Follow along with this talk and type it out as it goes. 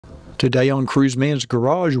Today on Cruiseman's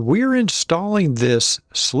Garage, we're installing this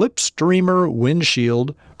SlipStreamer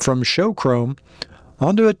Windshield from Showchrome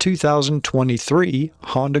onto a 2023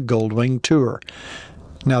 Honda Goldwing Tour.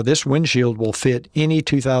 Now, this windshield will fit any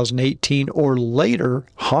 2018 or later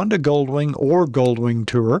Honda Goldwing or Goldwing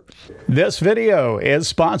Tour. This video is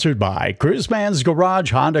sponsored by Cruiseman's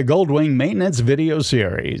Garage Honda Goldwing Maintenance Video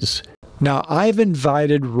Series. Now, I've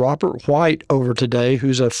invited Robert White over today,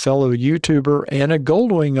 who's a fellow YouTuber and a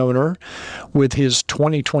Goldwing owner with his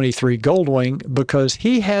 2023 Goldwing, because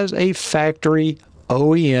he has a factory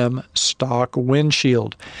OEM stock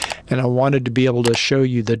windshield. And I wanted to be able to show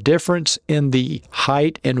you the difference in the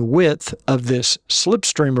height and width of this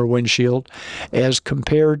SlipStreamer windshield as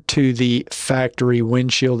compared to the factory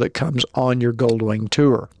windshield that comes on your Goldwing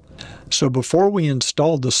Tour. So before we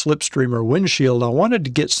installed the SlipStreamer windshield, I wanted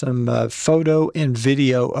to get some photo and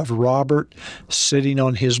video of Robert sitting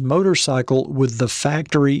on his motorcycle with the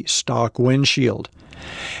factory stock windshield.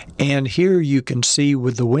 And here you can see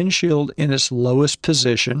with the windshield in its lowest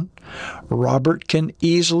position, Robert can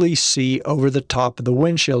easily see over the top of the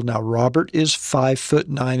windshield. Now, Robert is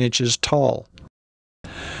 5'9" tall.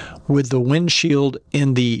 With the windshield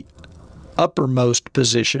in the uppermost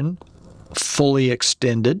position, fully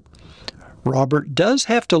extended, Robert does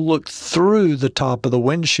have to look through the top of the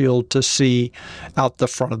windshield to see out the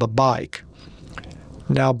front of the bike.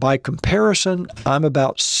 Now, by comparison, I'm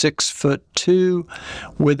about 6'2"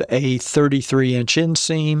 with a 33-inch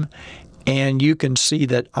inseam, and you can see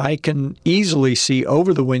that I can easily see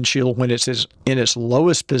over the windshield when it's in its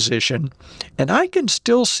lowest position, and I can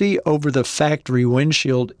still see over the factory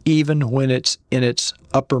windshield even when it's in its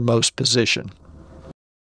uppermost position.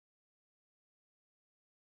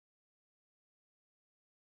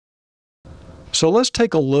 So let's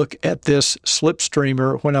take a look at this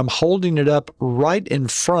SlipStreamer when I'm holding it up right in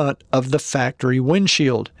front of the factory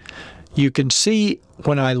windshield. You can see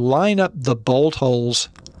when I line up the bolt holes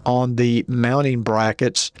on the mounting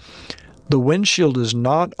brackets, the windshield is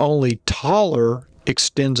not only taller,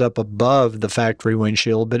 extends up above the factory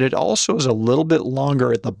windshield, but it also is a little bit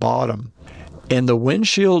longer at the bottom. And the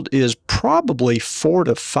windshield is probably 4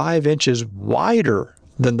 to 5 inches wider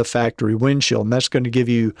than the factory windshield, and that's going to give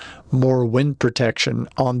you more wind protection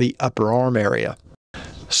on the upper arm area.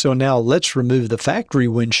 So now let's remove the factory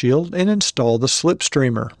windshield and install the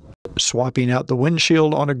SlipStreamer. Swapping out the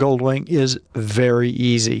windshield on a Goldwing is very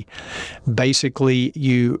easy. Basically,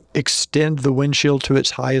 you extend the windshield to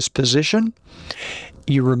its highest position.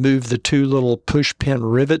 You remove the two little push pin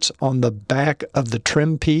rivets on the back of the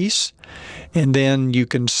trim piece, and then you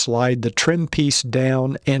can slide the trim piece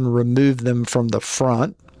down and remove them from the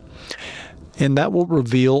front. And that will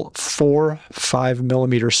reveal 4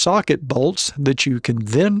 5mm socket bolts that you can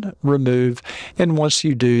then remove, and once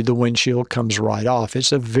you do, the windshield comes right off.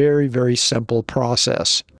 It's a very, very simple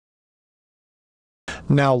process.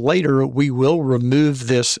 Now later we will remove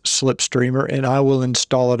this SlipStreamer and I will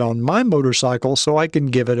install it on my motorcycle so I can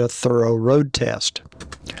give it a thorough road test.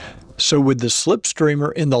 So with the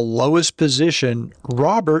SlipStreamer in the lowest position,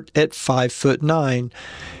 Robert at 5'9"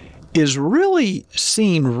 is really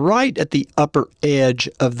seen right at the upper edge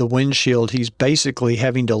of the windshield. He's basically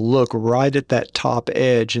having to look right at that top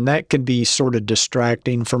edge, and that can be sort of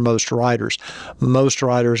distracting for most riders. Most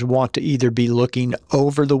riders want to either be looking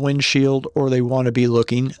over the windshield or they want to be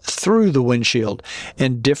looking through the windshield,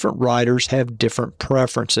 and different riders have different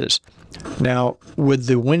preferences. Now, with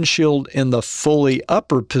the windshield in the fully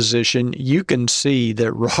upper position, you can see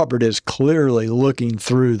that Robert is clearly looking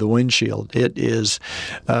through the windshield. It is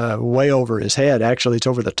way over his head. Actually, it's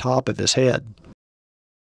over the top of his head.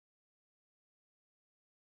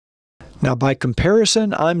 Now, by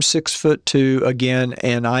comparison, I'm 6'2" again,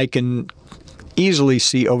 and I can easily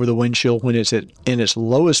see over the windshield when it's in its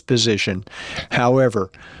lowest position.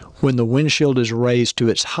 However, when the windshield is raised to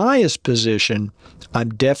its highest position, I'm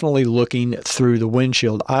definitely looking through the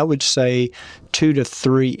windshield. I would say 2 to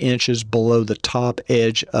 3 inches below the top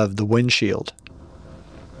edge of the windshield.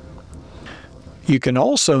 You can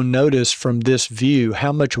also notice from this view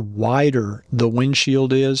how much wider the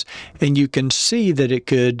windshield is, and you can see that it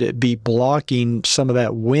could be blocking some of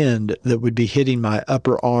that wind that would be hitting my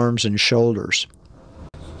upper arms and shoulders.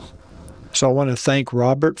 So I want to thank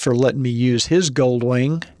Robert for letting me use his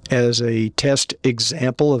Goldwing as a test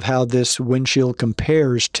example of how this windshield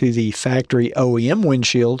compares to the factory OEM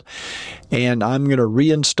windshield. And I'm going to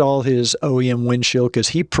reinstall his OEM windshield because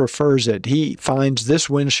he prefers it. He finds this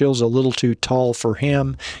windshield's a little too tall for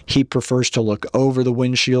him. He prefers to look over the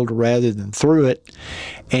windshield rather than through it.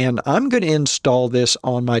 And I'm going to install this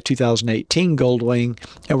on my 2018 Goldwing,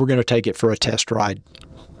 and we're going to take it for a test ride.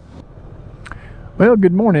 Well,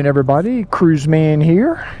 good morning everybody. Cruiseman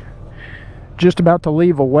here. Just about to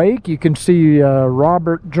leave a wake. You can see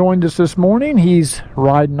Robert joined us this morning. He's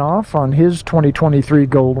riding off on his 2023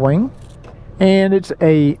 Goldwing. And it's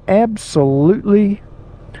a absolutely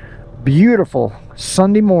beautiful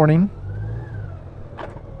Sunday morning.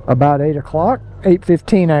 About 8 o'clock,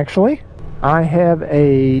 8:15 actually. I have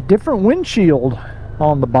a different windshield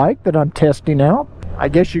on the bike that I'm testing out. I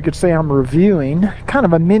guess you could say I'm reviewing, kind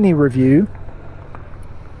of a mini review.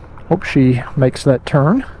 Hope she makes that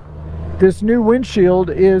turn. This new windshield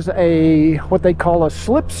is what they call a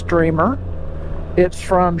SlipStreamer. It's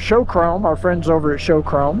from Showchrome, our friends over at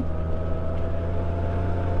Showchrome.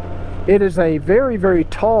 It is a very, very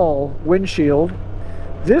tall windshield.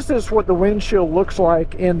 This is what the windshield looks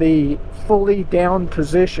like in the fully down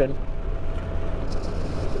position.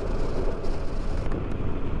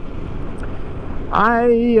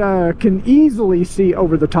 I can easily see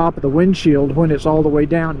over the top of the windshield when it's all the way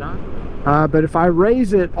down. But if I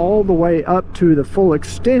raise it all the way up to the full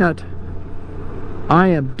extent, I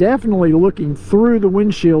am definitely looking through the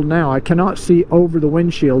windshield now. I cannot see over the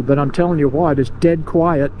windshield, but I'm telling you what, it's dead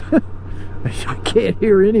quiet. I can't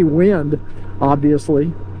hear any wind,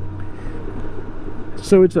 obviously.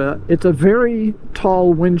 So it's a very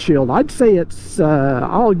tall windshield. I'd say it's,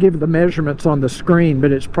 I'll give the measurements on the screen,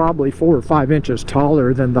 but it's probably 4 or 5 inches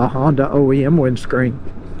taller than the Honda OEM windscreen.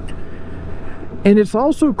 And it's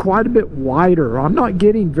also quite a bit wider. I'm not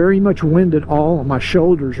getting very much wind at all on my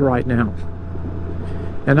shoulders right now.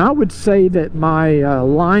 And I would say that my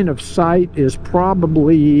line of sight is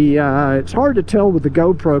probably, it's hard to tell with the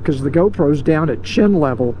GoPro because the GoPro's down at chin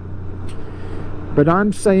level. But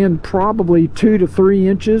I'm saying probably 2 to 3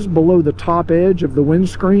 inches below the top edge of the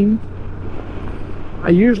windscreen. I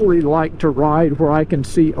usually like to ride where I can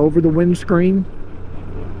see over the windscreen.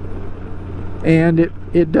 And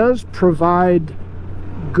it does provide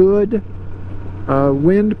good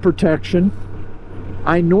wind protection.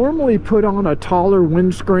 I normally put on a taller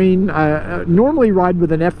windscreen. I normally ride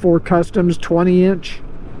with an F4 Customs 20-inch.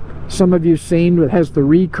 Some of you've seen it has the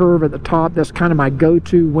recurve at the top. That's kind of my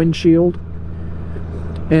go-to windshield.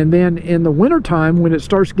 And then in the wintertime, when it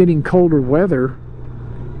starts getting colder weather,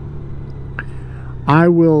 I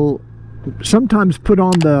will sometimes put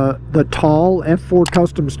on the tall, F4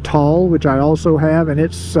 Customs tall, which I also have, and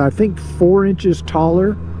it's, I think, 4 inches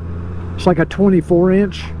taller. It's like a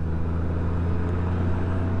 24-inch.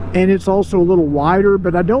 And it's also a little wider,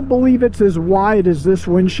 but I don't believe it's as wide as this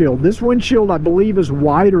windshield. This windshield, I believe, is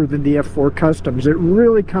wider than the F4 Customs. It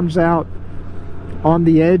really comes out on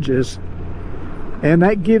the edges. And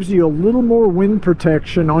that gives you a little more wind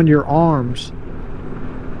protection on your arms.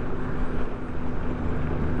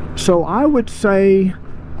 So I would say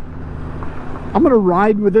I'm going to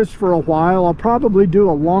ride with this for a while. I'll probably do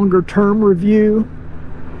a longer term review.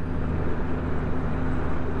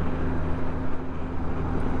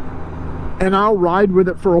 And I'll ride with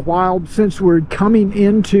it for a while since we're coming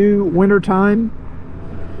into wintertime.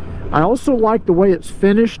 I also like the way it's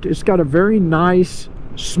finished. It's got a very nice,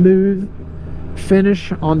 smooth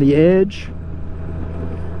finish on the edge.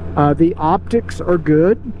 The optics are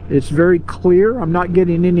good. It's very clear. I'm not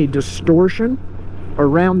getting any distortion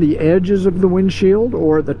around the edges of the windshield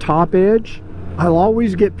or the top edge. I'll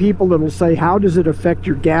always get people that will say, how does it affect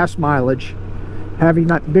your gas mileage having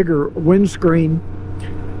that bigger windscreen?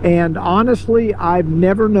 And honestly, I've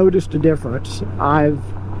never noticed a difference. I've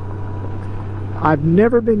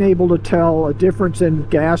never been able to tell a difference in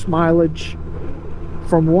gas mileage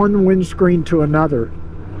from one windscreen to another.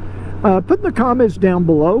 Put in the comments down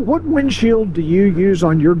below, what windshield do you use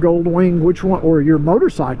on your Goldwing? Which one, or your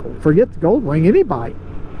motorcycle? Forget the Goldwing, any bike.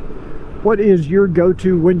 What is your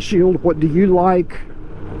go-to windshield? What do you like?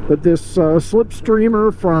 But this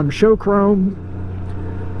SlipStreamer from Showchrome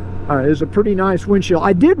is a pretty nice windshield.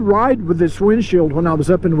 I did ride with this windshield when I was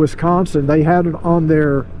up in Wisconsin. They had it on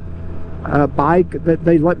their bike that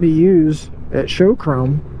they let me use at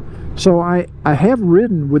Showchrome. So I have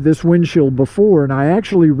ridden with this windshield before, and I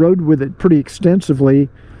actually rode with it pretty extensively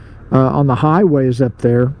on the highways up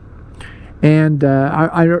there. And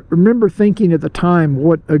I remember thinking at the time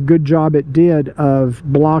what a good job it did of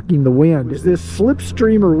blocking the wind. This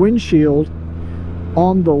SlipStreamer windshield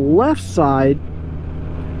on the left side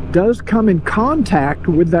does come in contact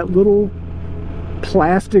with that little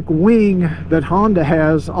plastic wing that Honda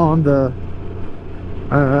has on the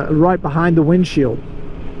right behind the windshield.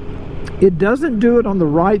 It doesn't do it on the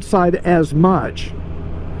right side as much,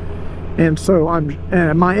 and so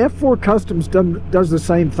my F4 Customs does the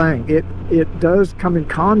same thing. It does come in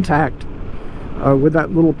contact with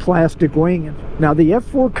that little plastic wing. Now the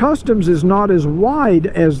F4 Customs is not as wide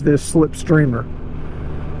as this SlipStreamer.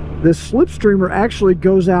 This SlipStreamer actually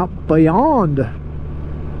goes out beyond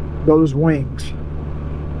those wings.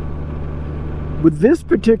 With this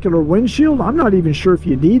particular windshield, I'm not even sure if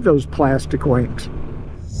you need those plastic wings.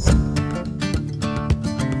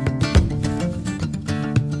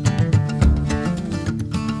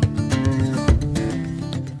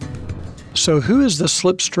 So who is the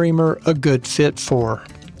SlipStreamer a good fit for?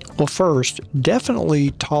 Well, first,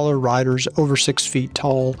 definitely taller riders over 6 feet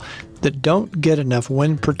tall that don't get enough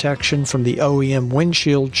wind protection from the OEM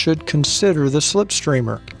windshield should consider the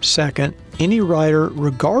SlipStreamer. Second, any rider,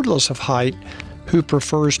 regardless of height, who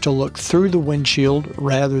prefers to look through the windshield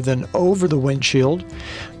rather than over the windshield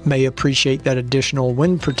may appreciate that additional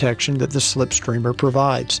wind protection that the SlipStreamer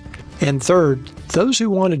provides. And third, those who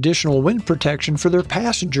want additional wind protection for their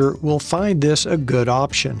passenger will find this a good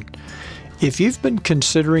option. If you've been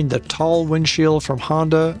considering the tall windshield from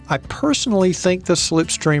Honda, I personally think the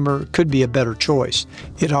SlipStreamer could be a better choice.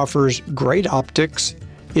 It offers great optics,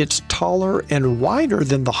 it's taller and wider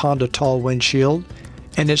than the Honda tall windshield,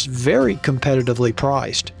 and it's very competitively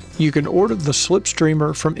priced. You can order the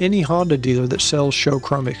SlipStreamer from any Honda dealer that sells show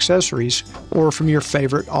chrome accessories or from your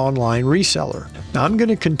favorite online reseller. Now, I'm going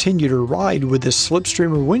to continue to ride with this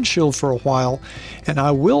SlipStreamer windshield for a while, and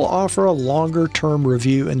I will offer a longer term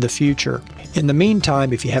review in the future. In the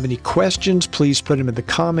meantime, if you have any questions, please put them in the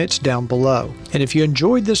comments down below. And if you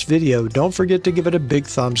enjoyed this video, don't forget to give it a big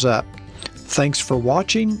thumbs up. Thanks for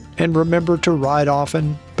watching, and remember to ride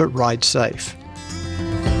often, but ride safe.